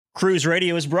Cruise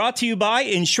Radio is brought to you by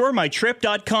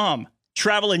InsureMyTrip.com.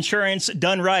 Travel insurance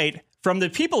done right from the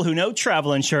people who know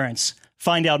travel insurance.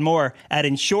 Find out more at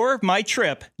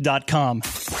InsureMyTrip.com.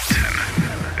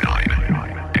 10,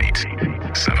 9, 8,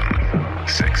 7,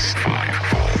 6, 5,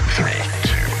 4, 3,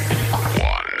 2,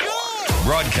 1.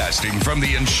 Broadcasting from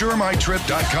the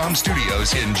InsureMyTrip.com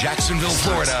studios in Jacksonville,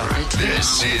 Florida,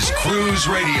 this is Cruise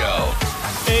Radio.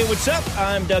 Hey, what's up?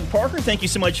 I'm Doug Parker. Thank you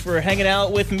so much for hanging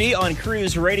out with me on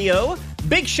Cruise Radio.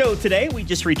 Big show today. We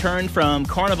just returned from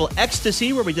Carnival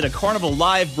Ecstasy, where we did a Carnival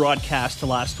Live broadcast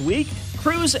last week.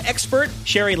 Cruise expert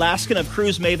Sherry Laskin of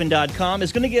CruiseMaven.com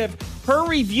is going to give her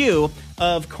review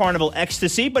of Carnival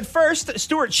Ecstasy. But first,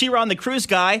 Stuart Chiron, the cruise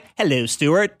guy. Hello,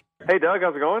 Stuart. Hey, Doug.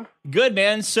 How's it going? Good,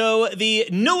 man. So the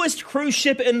newest cruise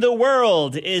ship in the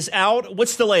world is out.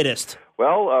 What's the latest?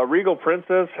 Well, Regal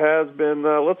Princess has been,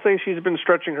 let's say she's been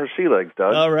stretching her sea legs,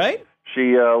 Doug. All right.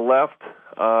 She left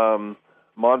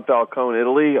Monfalcone,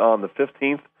 Italy on the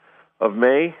 15th of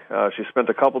May. She spent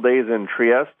a couple days in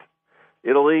Trieste,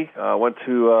 Italy, went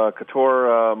to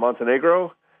Kotor,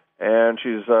 Montenegro, and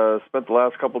she's spent the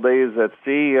last couple days at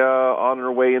sea on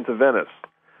her way into Venice.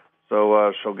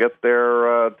 So she'll get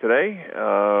there today,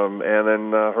 and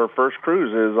then her first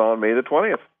cruise is on May the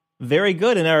 20th. Very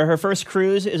good. And her first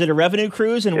cruise, is it a revenue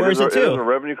cruise, and where is it to? It is a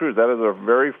revenue cruise. That is our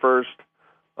very first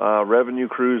revenue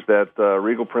cruise that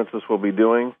Regal Princess will be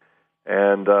doing.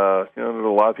 And, a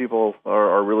lot of people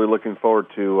are really looking forward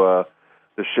to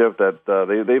the ship. That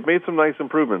they've made some nice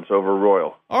improvements over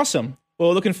Royal. Awesome.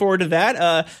 Well, looking forward to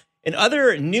that. In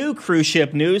other new cruise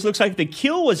ship news, looks like the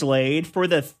keel was laid for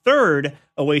the third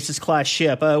Oasis-class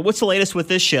ship. What's the latest with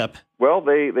this ship? Well,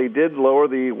 they did lower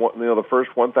the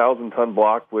first 1,000-ton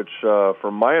block, which,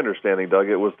 from my understanding, Doug,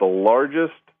 it was the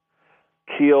largest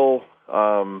keel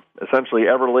essentially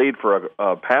ever laid for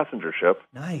a passenger ship.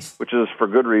 Nice. Which is for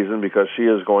good reason, because she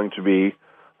is going to be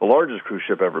the largest cruise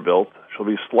ship ever built. She'll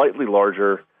be slightly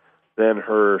larger than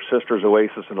her sisters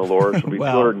Oasis and Allure. She'll be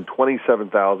Wow.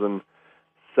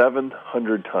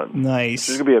 227,700 tons. Nice.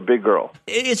 She's going to be a big girl.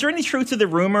 Is there any truth to the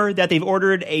rumor that they've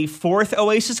ordered a fourth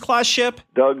Oasis-class ship?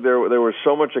 Doug, there was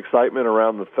so much excitement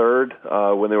around the third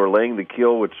when they were laying the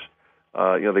keel, which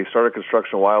they started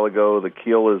construction a while ago. The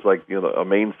keel is like a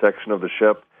main section of the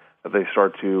ship that they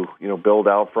start to build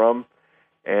out from,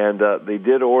 and they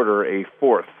did order a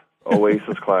fourth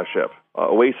Oasis-class ship.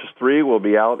 Oasis 3 will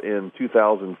be out in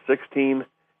 2016,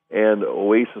 and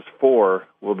Oasis 4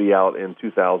 will be out in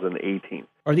 2018.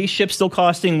 Are these ships still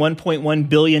costing $1.1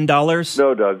 billion? No,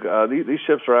 Doug. These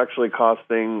ships are actually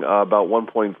costing about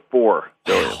 $1.4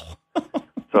 billion.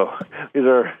 So these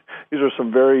are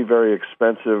some very, very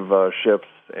expensive ships,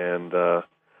 and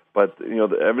but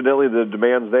evidently the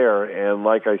demand's there. And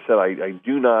like I said,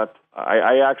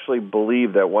 I actually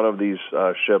believe that one of these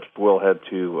ships will head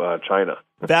to China.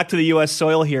 Back to the U.S.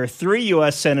 soil here. 3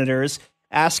 U.S. senators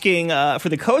asking for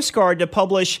the Coast Guard to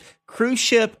publish cruise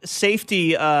ship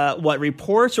safety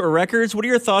reports or records. What are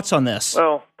your thoughts on this?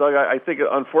 Well, Doug, I think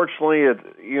unfortunately,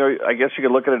 I guess you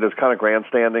could look at it as kind of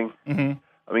grandstanding. Mm-hmm.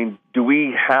 I mean, do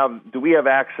we have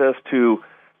access to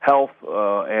health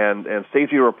and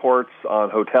safety reports on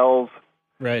hotels,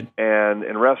 right, and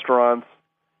in restaurants?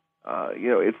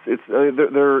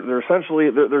 They're essentially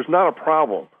there's not a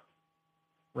problem.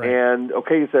 Right. And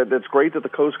okay, you said that's great that the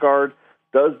Coast Guard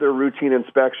does their routine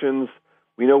inspections.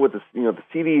 We know what the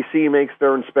CDC makes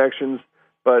their inspections,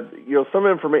 but some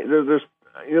information there's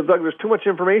Doug, there's too much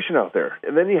information out there.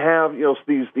 And then you have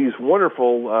these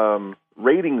wonderful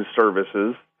ratings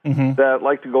services mm-hmm. that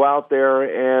like to go out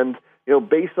there and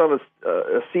based on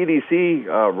a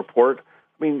CDC report.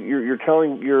 I mean,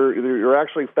 you're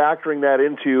actually factoring that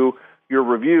into your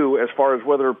review as far as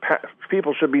whether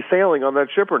people should be sailing on that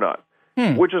ship or not.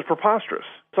 Which is preposterous.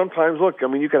 Sometimes, look, I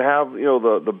mean, you can have,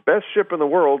 the best ship in the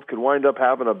world could wind up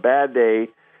having a bad day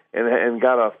and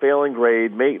got a failing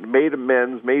grade, made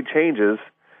amends, made changes,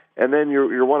 and then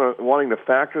you're wanting to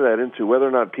factor that into whether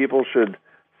or not people should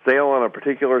sail on a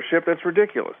particular ship. That's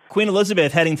ridiculous. Queen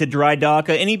Elizabeth heading to dry dock.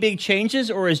 Any big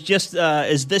changes, or is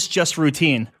this just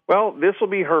routine? Well, this will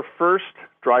be her first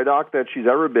dry dock that she's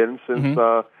ever been since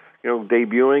mm-hmm.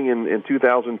 Debuting in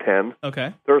 2010.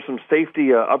 Okay. There are some safety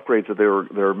upgrades that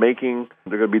they're making.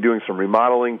 They're going to be doing some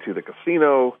remodeling to the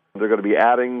casino. They're going to be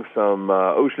adding some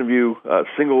Ocean View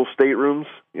single staterooms.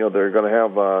 They're going to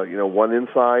have one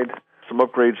inside. Some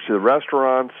upgrades to the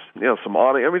restaurants. Some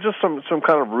awning. I mean, just some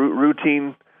kind of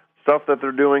routine stuff that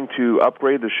they're doing to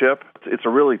upgrade the ship. It's a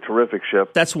really terrific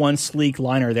ship. That's one sleek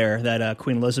liner there, that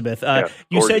Queen Elizabeth.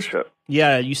 Gorgeous ship.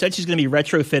 Yeah, you said she's going to be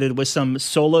retrofitted with some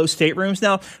solo staterooms.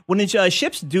 Now, when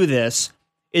ships do this,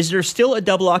 is there still a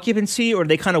double occupancy, or do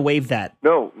they kind of waive that?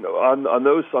 No, on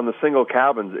the single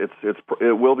cabins,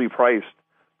 it will be priced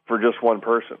for just one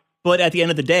person. But at the end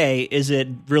of the day, is it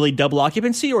really double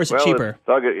occupancy, or is it cheaper?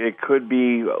 Doug, it could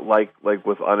be like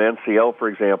with on NCL, for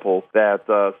example,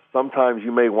 that sometimes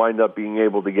you may wind up being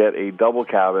able to get a double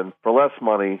cabin for less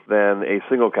money than a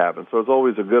single cabin. So it's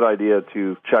always a good idea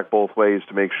to check both ways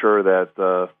to make sure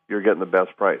that you're getting the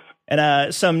best price.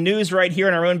 And some news right here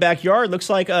in our own backyard. Looks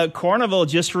like Carnival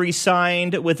just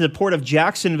re-signed with the Port of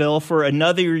Jacksonville for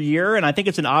another year, and I think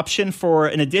it's an option for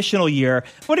an additional year.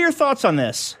 What are your thoughts on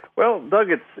this? Well, Doug,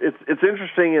 it's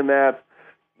interesting in that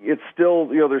it's still,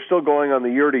 they're still going on the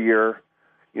year to year.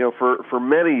 For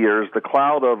many years, the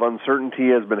cloud of uncertainty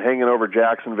has been hanging over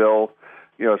Jacksonville,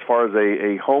 as far as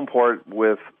a home port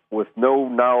with no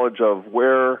knowledge of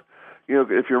where,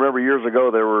 if you remember years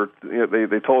ago,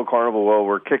 they told Carnival, well,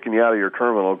 we're kicking you out of your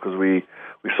terminal because we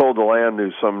sold the land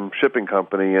to some shipping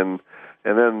company, and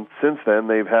then since then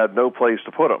they've had no place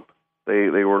to put them.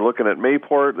 They were looking at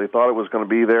Mayport. They thought it was going to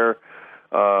be there.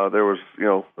 There was,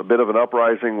 a bit of an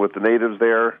uprising with the natives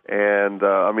there, and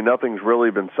nothing's really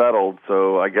been settled.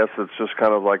 So I guess it's just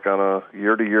kind of like on a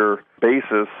year-to-year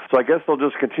basis. So I guess they'll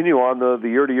just continue on the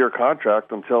year-to-year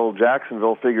contract until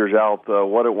Jacksonville figures out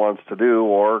what it wants to do,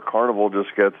 or Carnival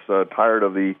just gets tired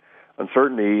of the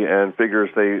uncertainty and figures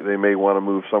they may want to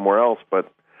move somewhere else. But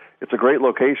it's a great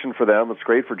location for them. It's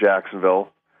great for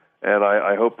Jacksonville. And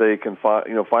I hope they can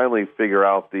finally figure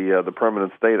out the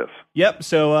permanent status. Yep.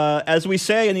 So as we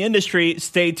say in the industry,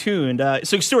 stay tuned.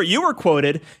 So Stuart, you were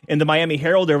quoted in the Miami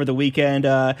Herald over the weekend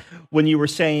when you were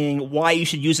saying why you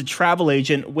should use a travel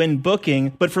agent when booking.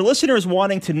 But for listeners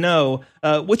wanting to know,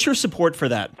 what's your support for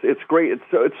that? It's great.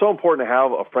 It's so important to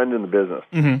have a friend in the business.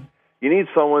 Mm-hmm. You need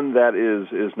someone that is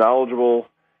knowledgeable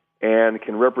and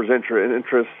can represent your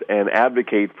interests and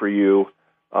advocate for you.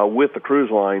 With the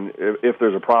cruise line, if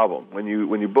there's a problem. When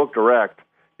you book direct,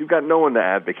 you've got no one to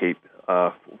advocate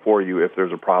for you if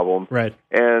there's a problem. Right.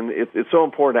 And it's so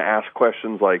important to ask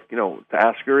questions like, to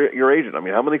ask your agent.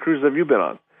 How many cruises have you been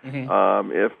on?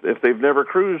 Mm-hmm. If they've never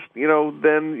cruised, then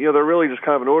they're really just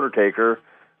kind of an order taker.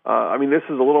 This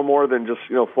is a little more than just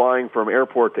flying from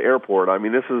airport to airport.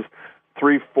 This is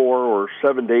 3, 4, or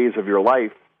 7 days of your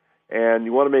life, and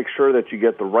you want to make sure that you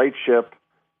get the right ship,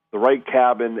 the right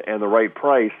cabin, and the right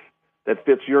price that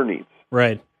fits your needs.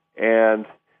 Right. And,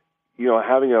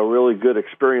 having a really good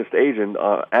experienced agent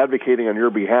advocating on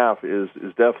your behalf is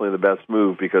definitely the best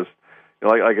move because,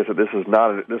 like I said, this is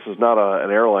not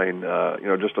an airline,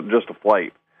 just a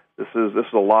flight. This is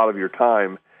a lot of your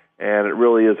time, and it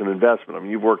really is an investment.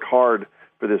 You've worked hard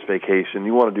for this vacation.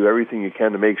 You want to do everything you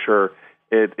can to make sure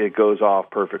it goes off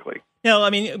perfectly. Now,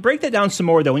 break that down some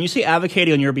more, though. When you say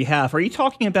advocating on your behalf, are you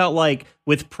talking about,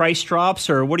 with price drops,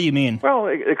 or what do you mean? Well,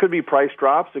 it could be price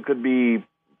drops. It could be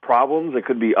problems. It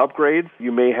could be upgrades.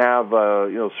 You may have,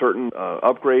 certain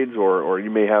upgrades, or you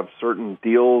may have certain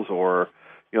deals, or,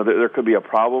 there could be a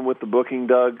problem with the booking,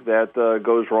 Doug, that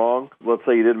goes wrong. Let's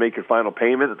say you didn't make your final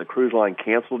payment and the cruise line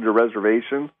canceled your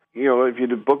reservation. If you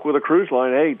did book with a cruise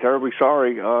line, hey, terribly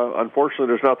sorry. Unfortunately,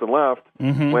 there's nothing left.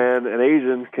 Mm-hmm. When an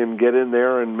agent can get in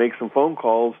there and make some phone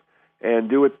calls and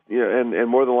do it, and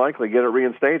more than likely get it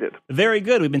reinstated. Very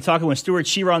good. We've been talking with Stuart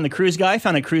Chiron, the Cruise Guy,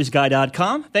 found at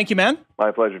cruiseguy.com. Thank you, man.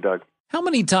 My pleasure, Doug. How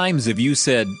many times have you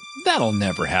said, that'll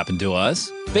never happen to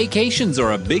us? Vacations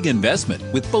are a big investment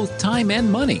with both time and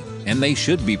money, and they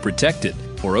should be protected.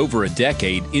 For over a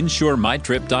decade,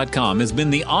 InsureMyTrip.com has been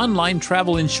the online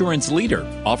travel insurance leader,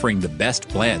 offering the best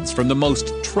plans from the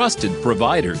most trusted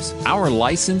providers. Our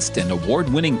licensed and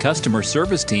award-winning customer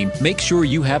service team makes sure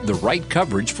you have the right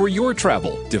coverage for your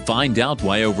travel. To find out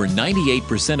why over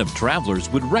 98% of travelers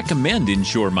would recommend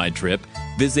InsureMyTrip,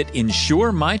 visit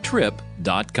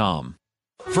InsureMyTrip.com.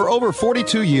 For over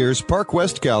 42 years, Park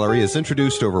West Gallery has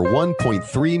introduced over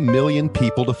 1.3 million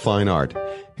people to fine art.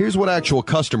 Here's what actual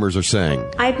customers are saying.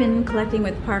 I've been collecting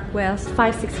with Park West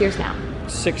 5-6 years now.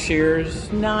 6 years.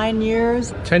 9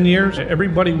 years. 10 years.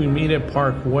 Everybody we meet at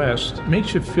Park West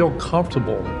makes you feel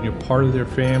comfortable. You're part of their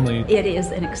family. It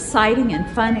is an exciting and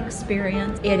fun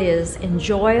experience. It is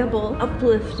enjoyable,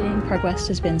 uplifting. Park West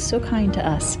has been so kind to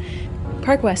us.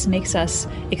 Park West makes us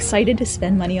excited to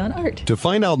spend money on art. To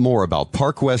find out more about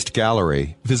Park West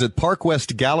Gallery, visit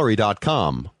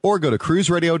parkwestgallery.com or go to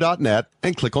cruiseradio.net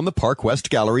and click on the Park West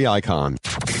Gallery icon.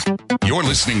 You're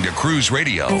listening to Cruise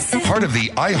Radio, part of the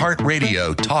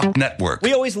iHeartRadio Talk Network.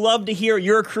 We always love to hear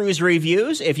your cruise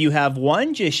reviews. If you have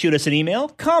one, just shoot us an email,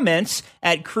 comments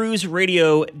at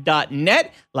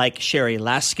cruiseradio.net, like Sherry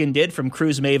Laskin did from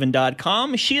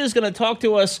cruisemaven.com. She is going to talk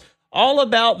to us all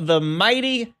about the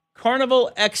mighty Carnival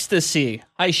Ecstasy.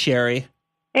 Hi, Sherry.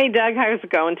 Hey, Doug, how's it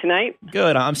going tonight?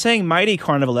 Good. I'm saying Mighty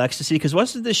Carnival Ecstasy because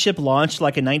wasn't this ship launched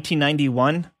like in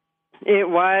 1991? It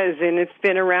was, and it's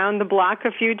been around the block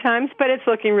a few times, but it's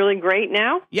looking really great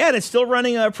now. Yeah, and it's still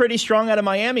running pretty strong out of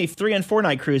Miami, 3 and 4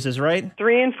 night cruises, right?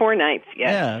 3 and 4 nights,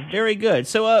 yes. Yeah, very good.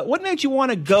 So what made you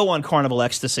want to go on Carnival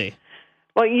Ecstasy?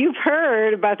 Well, you've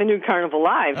heard about the new Carnival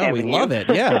Live, haven't you? Oh, we love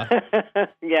it, yeah.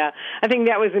 Yeah, I think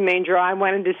that was the main draw. I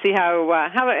wanted to see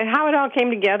how it all came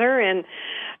together, and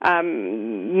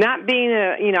not being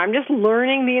I'm just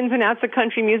learning the ins and outs of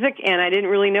country music, and I didn't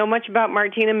really know much about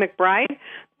Martina McBride.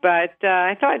 But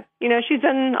I thought, she's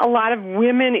done a lot of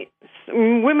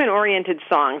women-oriented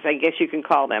songs, I guess you can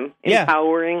call them,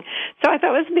 empowering. So I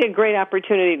thought this would be a great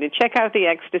opportunity to check out the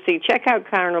Ecstasy, check out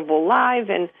Carnival Live,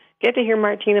 and get to hear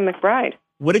Martina McBride.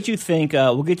 What did you think?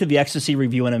 We'll get to the Ecstasy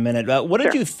review in a minute. What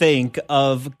did you think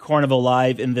of Carnival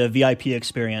Live in the VIP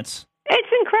experience? It's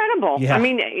incredible. Yeah. I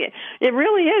mean, it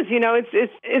really is.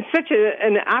 It's such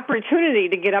an opportunity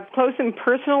to get up close and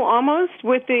personal almost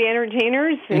with the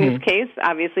entertainers. In this case,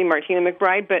 obviously Martina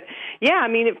McBride. But yeah, I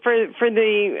mean, for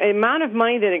the amount of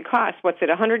money that it costs, what's it,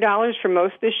 $100 for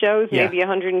most of the shows, maybe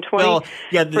 $120 for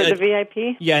the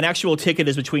VIP? Yeah, an actual ticket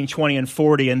is between $20 and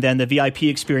 $40, and then the VIP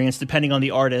experience, depending on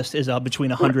the artist, is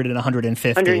between $100 and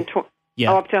 $150.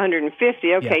 Yeah. Oh, up to $150.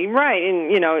 Okay, right. And,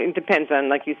 it depends on,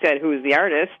 like you said, who's the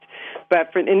artist.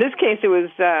 But in this case, it was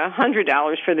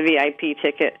 $100 for the VIP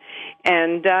ticket.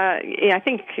 And I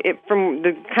think from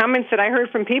the comments that I heard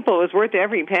from people, it was worth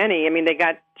every penny. I mean, they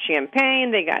got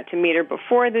champagne. They got to meet her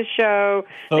before the show.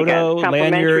 Photo, they got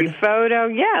complimentary lanyard. Photo.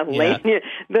 Yeah, lanyard.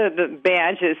 The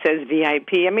badge that says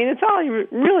VIP. I mean, it's all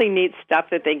really neat stuff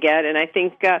that they get. And I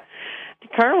think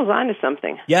Carnival's onto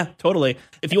something. Yeah, totally.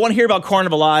 If you want to hear about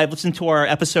Carnival Live, listen to our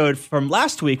episode from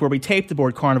last week where we taped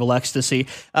aboard Carnival Ecstasy.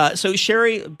 So,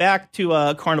 Sherry, back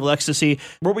to Carnival Ecstasy.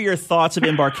 What were your thoughts of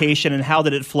embarkation and how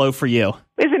did it flow for you?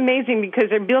 It's amazing because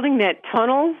they're building that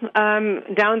tunnel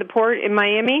down the port in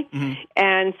Miami,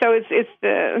 and so it's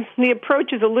the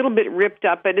approach is a little bit ripped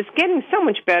up, but it's getting so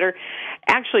much better.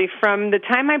 Actually, from the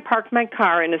time I parked my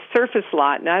car in a surface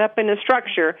lot, not up in a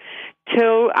structure,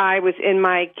 till I was in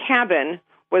my cabin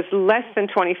was less than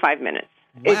 25 minutes.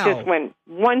 Wow. It just went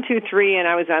 1, 2, 3, and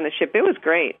I was on the ship. It was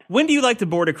great. When do you like to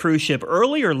board a cruise ship,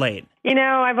 early or late?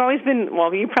 I've always been,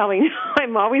 well, you probably know,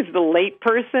 I'm always the late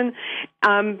person,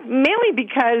 mainly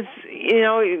because,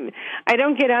 I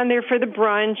don't get on there for the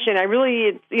brunch, and I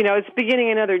really, it's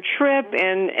beginning another trip,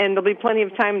 and there'll be plenty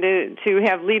of time to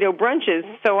have Lido brunches,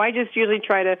 so I just usually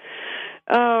try to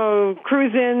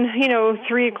cruise in,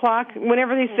 3 o'clock.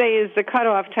 Whenever they say is the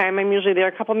cutoff time, I'm usually there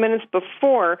a couple minutes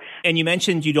before. And you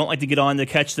mentioned you don't like to get on to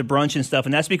catch the brunch and stuff,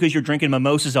 and that's because you're drinking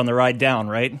mimosas on the ride down,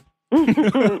 right?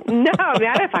 No,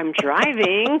 not if I'm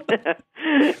driving.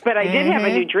 But I did have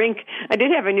a new drink. I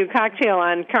did have a new cocktail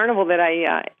on Carnival that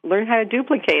I learned how to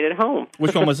duplicate at home.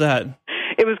 Which one was that?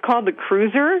 It was called the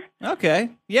Cruiser. Okay.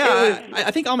 Yeah,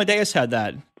 I think Amadeus had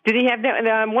that. Did he have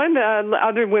that? One of the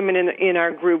other women in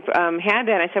our group had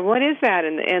that. I said, what is that?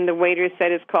 And the waiter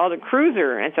said it's called a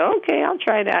Cruiser. I said, okay, I'll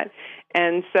try that.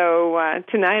 And so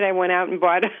tonight I went out and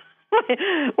bought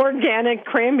organic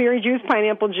cranberry juice,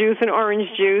 pineapple juice, and orange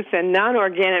juice, and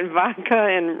non-organic vodka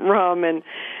and rum. And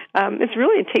it's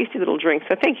really a tasty little drink.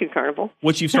 So thank you, Carnival.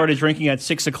 Which you started drinking at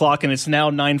 6 o'clock, and it's now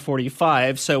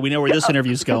 9:45, so we know where this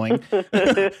interview's going.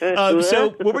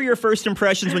 So what were your first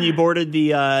impressions when you boarded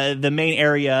the main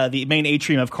area, the main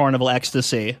atrium of Carnival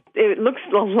Ecstasy? It looks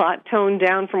a lot toned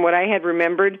down from what I had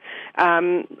remembered.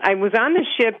 I was on the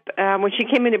ship when she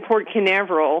came into Port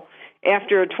Canaveral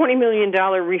after a $20 million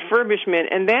refurbishment,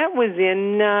 and that was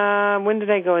in, when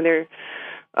did I go in there?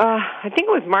 I think it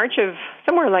was March of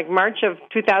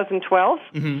 2012.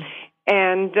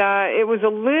 And it was a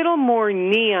little more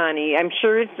neon-y. I'm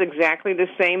sure it's exactly the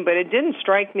same, but it didn't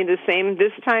strike me the same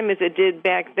this time as it did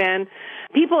back then.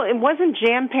 It wasn't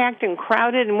jam-packed and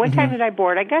crowded. And what time did I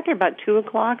board? I got there about 2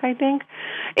 o'clock, I think.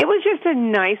 It was just a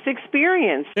nice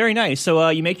experience. Very nice. So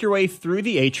you make your way through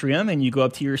the atrium and you go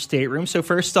up to your stateroom. So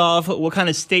first off, what kind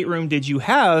of stateroom did you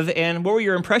have, and what were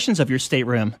your impressions of your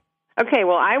stateroom? Okay,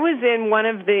 well, I was in one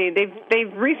of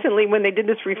they've recently, when they did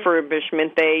this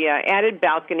refurbishment, they added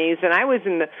balconies, and I was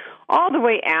all the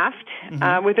way aft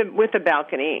with a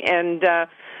balcony, and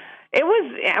I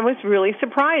was really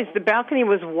surprised. The balcony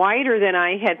was wider than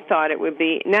I had thought it would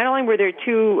be. Not only were there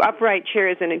 2 upright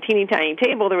chairs and a teeny tiny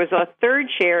table, there was a third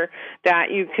chair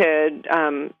that you could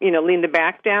lean the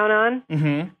back down on.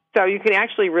 So you can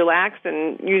actually relax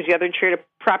and use the other chair to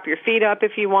prop your feet up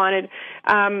if you wanted.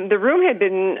 The room had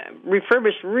been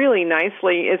refurbished really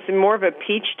nicely. It's more of a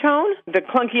peach tone. The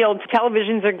clunky old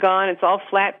televisions are gone. It's all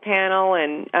flat panel,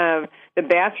 and the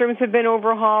bathrooms have been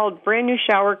overhauled, brand new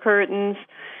shower curtains.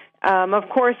 Of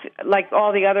course, like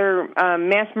all the other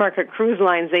mass-market cruise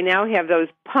lines, they now have those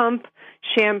pump,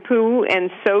 shampoo, and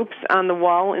soaps on the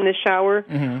wall in the shower.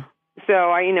 Mm-hmm. So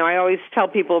I always tell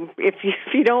people, if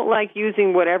you don't like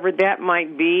using whatever that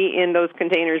might be in those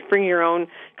containers, bring your own.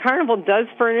 Carnival does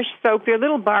furnish soap. They're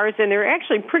little bars, and they're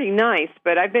actually pretty nice,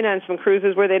 but I've been on some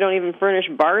cruises where they don't even furnish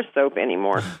bar soap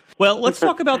anymore. Well, let's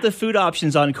talk about the food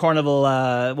options on Carnival,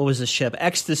 what was the ship?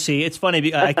 Ecstasy. It's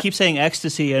funny, I keep saying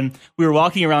Ecstasy, and we were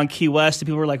walking around Key West, and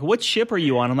people were like, what ship are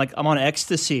you on? I'm like, I'm on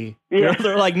Ecstasy. Yeah.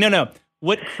 They're like, no.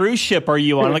 What cruise ship are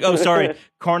you on? I'm like, oh, sorry,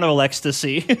 Carnival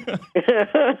Ecstasy.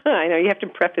 I know, you have to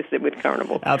preface it with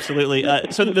Carnival. Absolutely.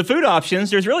 So the food options,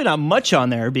 there's really not much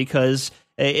on there because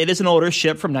it is an older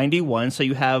ship from 91, so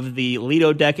you have the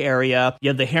Lido deck area, you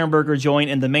have the hamburger joint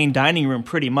and the main dining room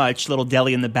pretty much, little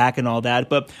deli in the back and all that.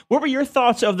 But what were your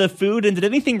thoughts of the food, and did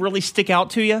anything really stick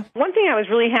out to you? One thing I was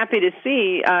really happy to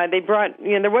see, they brought,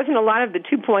 there wasn't a lot of the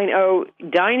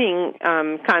 2.0 dining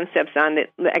concepts on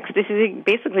the Ecstasy,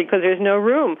 basically because there's no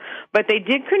room. But they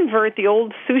did convert the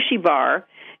old sushi bar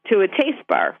to a taste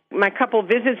bar. My couple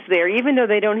visits there, even though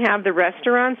they don't have the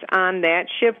restaurants on that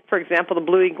ship, for example, the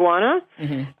Blue Iguana,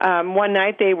 one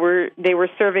night they were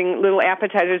serving little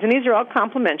appetizers, and these are all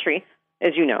complimentary,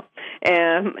 as you know.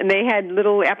 And they had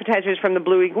little appetizers from the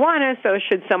Blue Iguana, so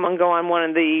should someone go on one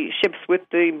of the ships with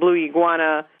the Blue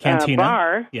Iguana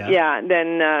bar,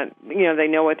 then they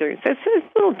know what they're... So it's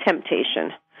a little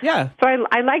temptation. Yeah. So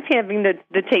I liked having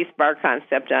the taste bar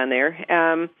concept on there.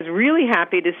 I was really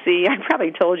happy to see, I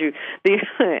probably told you,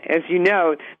 as you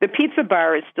know, the pizza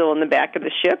bar is still in the back of the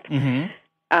ship. Mm-hmm.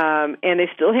 And they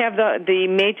still have the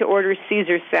made-to-order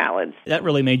Caesar salads. That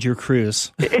really made your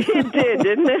cruise. It did,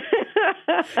 didn't it?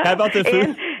 How about the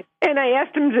food? And I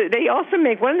asked them, they also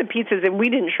make one of the pizzas, and we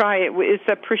didn't try it. It's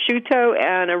a prosciutto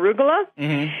and arugula.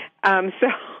 Mm-hmm. So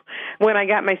when I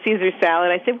got my Caesar salad,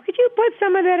 I said, could you put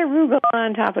some of that arugula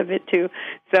on top of it, too?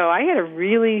 So I had a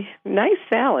really nice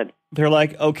salad. They're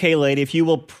like, okay, lady, if you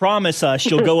will promise us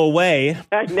you'll go away.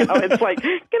 I know. It's like,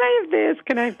 can I have this?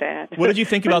 Can I have that? What did you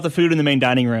think about the food in the main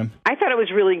dining room? I thought it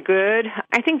was really good.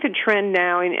 I think the trend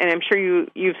now, and I'm sure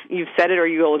you've said it or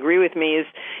you'll agree with me, is,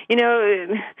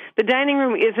 the dining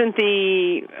room isn't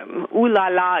the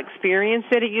ooh-la-la experience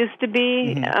that it used to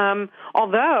be. Mm-hmm.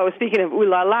 Although, speaking of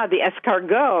ooh-la-la, the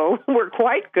escargots were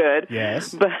quite good.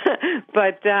 Yes.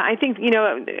 But I think,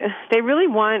 they really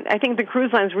want, I think the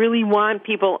cruise lines really want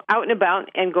people out and about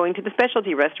and going to the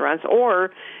specialty restaurants or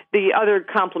the other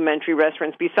complimentary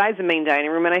restaurants besides the main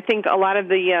dining room. And I think a lot of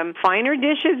the finer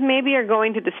dishes maybe are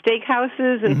going to the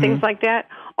steakhouses and things like that.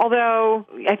 Although,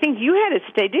 I think you had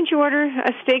a steak. Didn't you order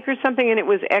a steak or something, and it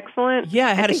was excellent? Yeah,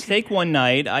 I had a steak one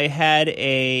night. I had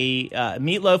a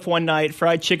meatloaf one night,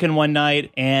 fried chicken one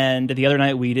night, and the other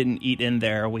night we didn't eat in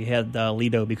there. We had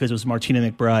Lido because it was Martina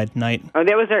McBride night. Oh,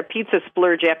 that was our pizza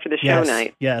splurge after the show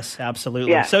night. Yes,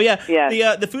 absolutely. Yeah. So,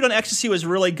 the food on Ecstasy was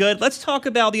really good. Let's talk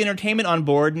about the entertainment on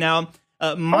board now.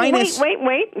 Minus... Wait.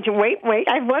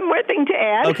 I have one more thing to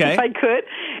add, if I could.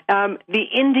 The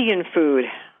Indian food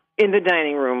in the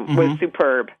dining room was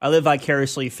superb. I live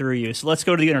vicariously through you, so let's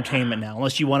go to the entertainment now.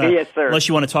 Unless you want to, yes, sir. Unless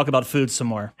you want to talk about food some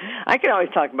more. I can always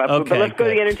talk about food, but let's go to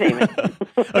the entertainment.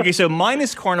 Okay, so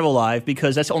minus Carnival Live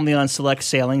because that's only on select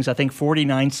sailings. I think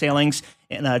 49 sailings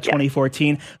in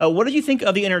 2014. What did you think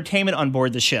of the entertainment on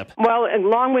board the ship? Well,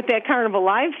 along with that Carnival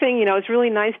Live thing, it's really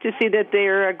nice to see that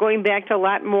they're going back to a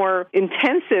lot more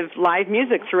intensive live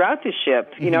music throughout the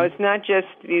ship. It's not just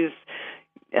these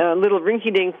little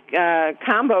rinky-dink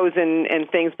combos and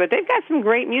things, but they've got some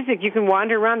great music. You can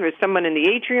wander around. There was someone in the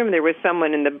atrium. There was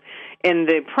someone in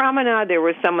the promenade. There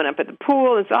was someone up at the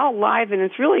pool. It's all live,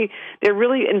 and they're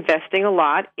really investing a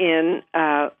lot in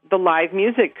the live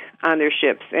music on their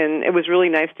ships, and it was really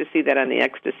nice to see that on the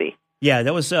Ecstasy. Yeah,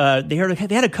 that was. They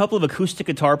had a couple of acoustic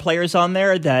guitar players on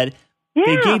there that. Yeah.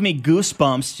 They gave me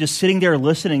goosebumps just sitting there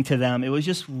listening to them. It was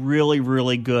just really,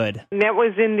 really good. And that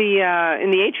was in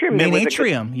the atrium. Main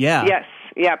atrium, yeah. Yes,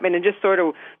 yeah, and it just sort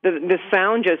of, the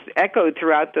sound just echoed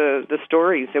throughout the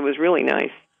stories. It was really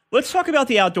nice. Let's talk about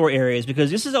the outdoor areas,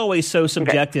 because this is always so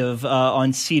subjective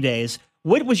on sea days.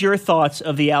 What was your thoughts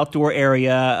of the outdoor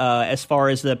area as far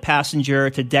as the passenger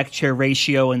to deck chair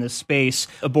ratio and the space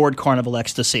aboard Carnival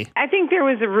Ecstasy? I think there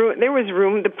was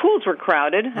room. The pools were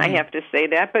crowded, I have to say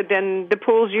that, but then the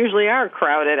pools usually are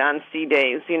crowded on sea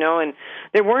days, and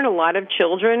there weren't a lot of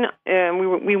children.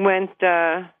 We went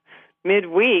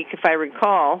midweek, if I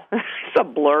recall. It's a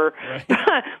blur.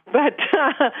 Right. But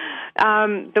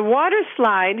the water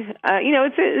slide,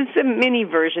 it's a mini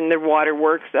version, the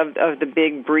waterworks of the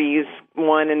big breeze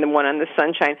one and the one on the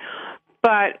Sunshine.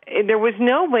 But there was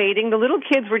no waiting. The little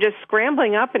kids were just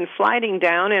scrambling up and sliding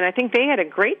down, and I think they had a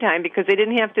great time because they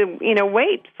didn't have to,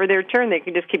 wait for their turn. They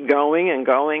could just keep going and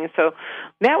going. So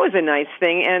that was a nice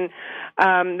thing. And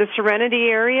the Serenity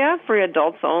area for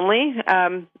adults only,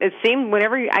 it seemed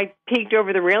whenever I peeked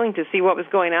over the railing to see what was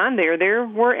going on there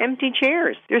were empty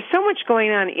chairs. There's so much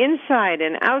going on inside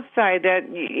and outside that,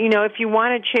 if you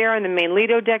want a chair on the main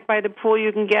Lido deck by the pool,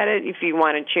 you can get it. If you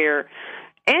want a chair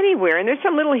anywhere, and there's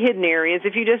some little hidden areas.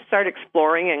 If you just start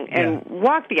exploring and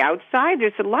walk the outside,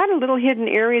 there's a lot of little hidden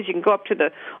areas. You can go up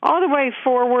to all the way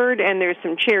forward, and there's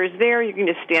some chairs there. You can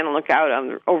just stand and look out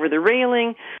over the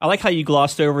railing. I like how you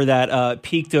glossed over that,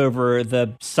 peeked over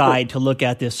the side to look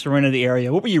at this Serenity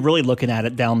area. What were you really looking at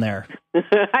it down there? As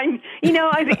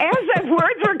the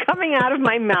words were coming out of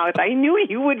my mouth, I knew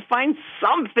you would find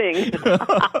something.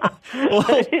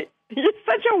 Well, you're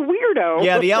such a weirdo.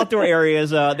 Yeah, the outdoor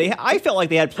areas, I felt like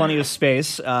they had plenty of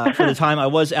space for the time I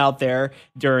was out there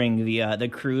during the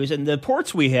cruise. And the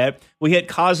ports we hit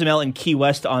Cozumel and Key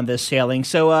West on this sailing.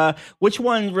 So which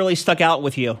one really stuck out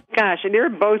with you? Gosh,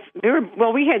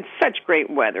 we had such great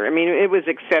weather. I mean, it was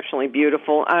exceptionally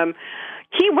beautiful.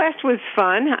 Key West was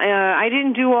fun. I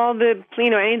didn't do all the,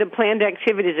 any of the planned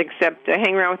activities except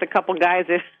hang around with a couple guys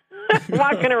that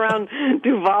walking around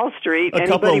Duval Street. A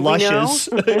couple of lushes.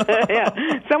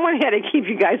 Yeah, someone had to keep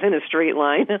you guys in a straight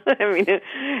line. I mean,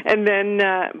 and then,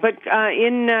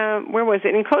 where was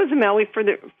it? In Cozumel, for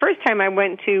the first time I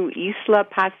went to Isla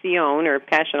Pasión, or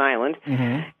Passion Island.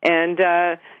 Mm-hmm.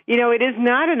 And, it is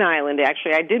not an island,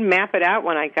 actually. I did map it out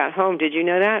when I got home. Did you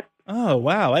know that? Oh,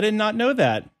 wow. I did not know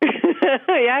that.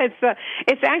 Yeah,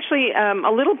 it's actually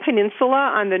a little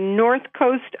peninsula on the north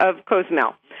coast of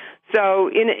Cozumel. So,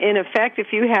 in effect, if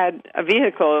you had a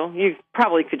vehicle, you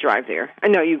probably could drive there.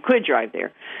 No, you could drive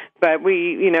there, but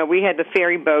we had the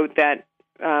ferry boat that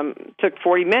took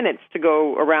 40 minutes to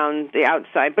go around the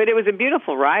outside. But it was a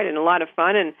beautiful ride and a lot of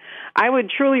fun, and I would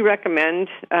truly recommend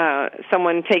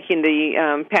someone taking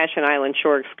the Passion Island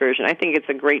shore excursion. I think it's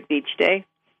a great beach day.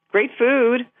 Great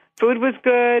food. Food was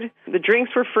good. The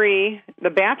drinks were free. The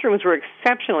bathrooms were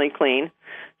exceptionally clean.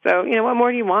 So, what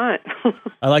more do you want?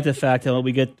 I like the fact that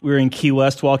we were in Key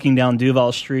West walking down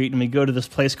Duval Street, and we go to this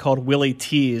place called Willie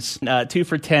T's, 2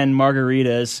 for $10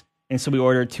 margaritas. And so we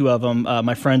ordered 2 of them,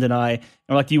 my friend and I. And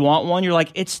we're like, do you want one? You're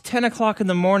like, it's 10 o'clock in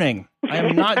the morning. I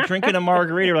am not drinking a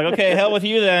margarita. We're like, okay, hell with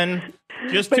you then.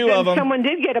 Just 2 of them. Someone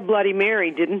did get a Bloody Mary,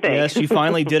 didn't they? Yes, you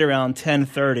finally did around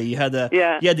 10:30. You had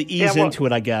to ease into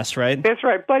it, I guess, right? That's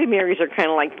right. Bloody Marys are kind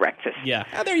of like breakfast. Yeah.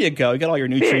 Oh, there you go. You got all your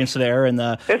nutrients there, and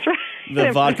that's right.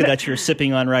 The vodka that you're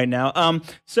sipping on right now.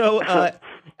 So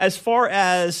as far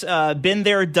as been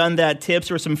there, done that tips,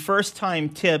 or some first-time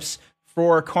tips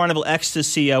for Carnival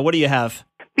Ecstasy, what do you have?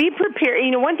 Be prepared.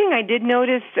 One thing I did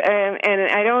notice,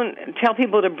 and I don't tell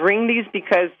people to bring these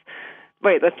because,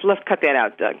 wait, let's cut that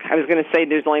out, Doug. I was going to say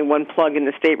there's only one plug in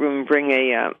the stateroom and bring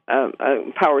a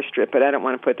power strip, but I don't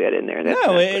want to put that in there.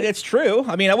 It's true.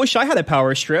 I mean, I wish I had a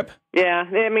power strip. Yeah,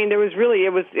 I mean,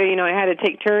 I had to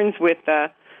take turns with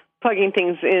plugging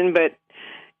things in, but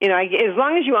as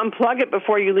long as you unplug it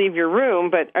before you leave your room.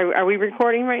 But are we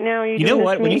recording right now? You know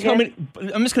what? When you tell me,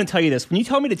 I'm just going to tell you this. When you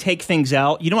tell me to take things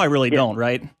out, I really don't,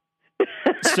 right?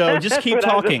 So just keep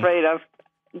talking. I was afraid of.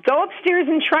 Go upstairs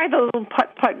and try the little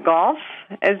putt-putt golf.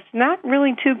 It's not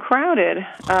really too crowded,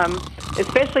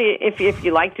 especially if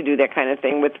you like to do that kind of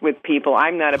thing with people.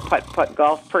 I'm not a putt-putt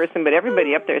golf person, but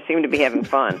everybody up there seemed to be having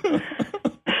fun.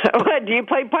 What, do you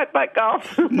play putt-putt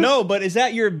golf? No, but is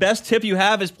that your best tip you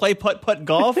have, is play putt-putt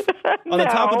golf on the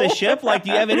top of the ship? Like,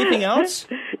 do you have anything else?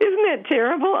 Isn't it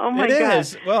terrible? Oh, my God. It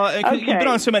is. Well, you've been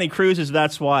on so many cruises,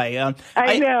 that's why.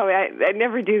 I know. I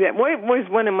never do that. What was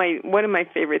one of my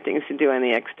favorite things to do on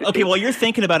the Ecstasy? Okay, well, you're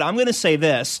thinking about it. I'm going to say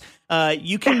this.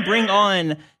 You can bring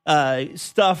on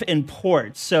stuff in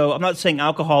ports. So I'm not saying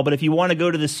alcohol, but if you want to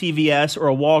go to the CVS or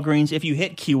a Walgreens, if you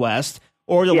hit Key West,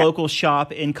 or the local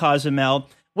shop in Cozumel,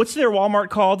 what's their Walmart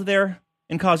called there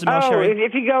in Cozumel, Sherry?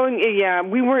 If you go,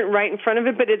 we weren't right in front of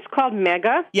it, but it's called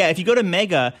Mega. Yeah, if you go to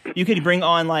Mega, you can bring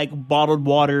on like bottled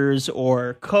waters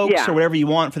or Cokes or whatever you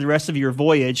want for the rest of your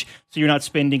voyage, so you're not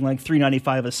spending like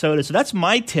 $3.95 a soda. So that's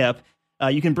my tip.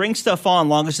 You can bring stuff on,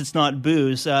 long as it's not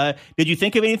booze. Did you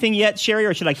think of anything yet, Sherry,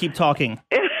 or should I keep talking?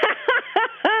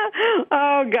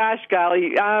 Oh, gosh,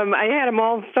 golly. I had them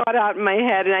all thought out in my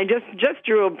head, and I just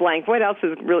drew a blank. What else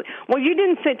is really... Well, you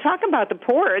didn't talk about the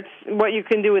ports, what you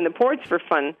can do in the ports for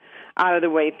fun. out of the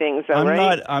way things, though,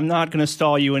 I'm not going to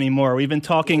stall you anymore. We've been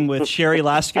talking with Sherry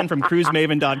Laskin from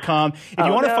cruisemaven.com. If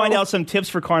you want to find out some tips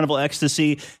for Carnival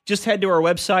Ecstasy, just head to our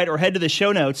website or head to the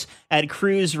show notes at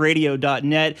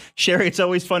cruiseradio.net. Sherry, it's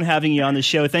always fun having you on the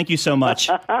show. Thank you so much.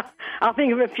 I'll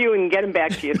think of a few and get them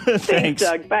back to you. Thanks,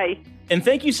 Doug. Bye. And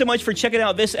thank you so much for checking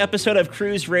out this episode of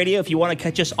Cruise Radio. If you want to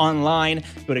catch us online,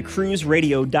 go to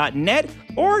cruiseradio.net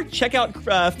or check out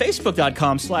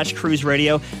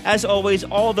facebook.com/cruiseradio. As always,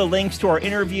 all the links to our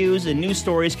interviews and news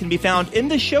stories can be found in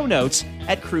the show notes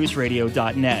at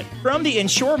cruiseradio.net. From the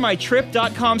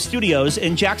InsureMyTrip.com studios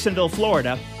in Jacksonville,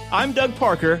 Florida, I'm Doug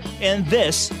Parker, and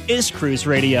this is Cruise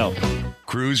Radio.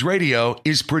 Cruise Radio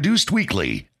is produced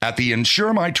weekly at the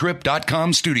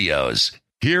InsureMyTrip.com studios.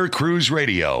 Hear Cruise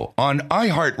Radio on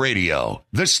iHeartRadio,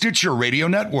 the Stitcher Radio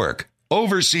Network,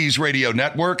 Overseas Radio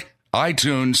Network,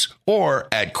 iTunes, or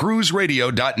at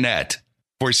cruiseradio.net.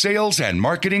 For sales and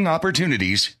marketing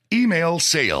opportunities, email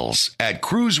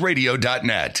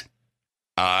sales@cruiseradio.net.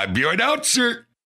 I'm your announcer,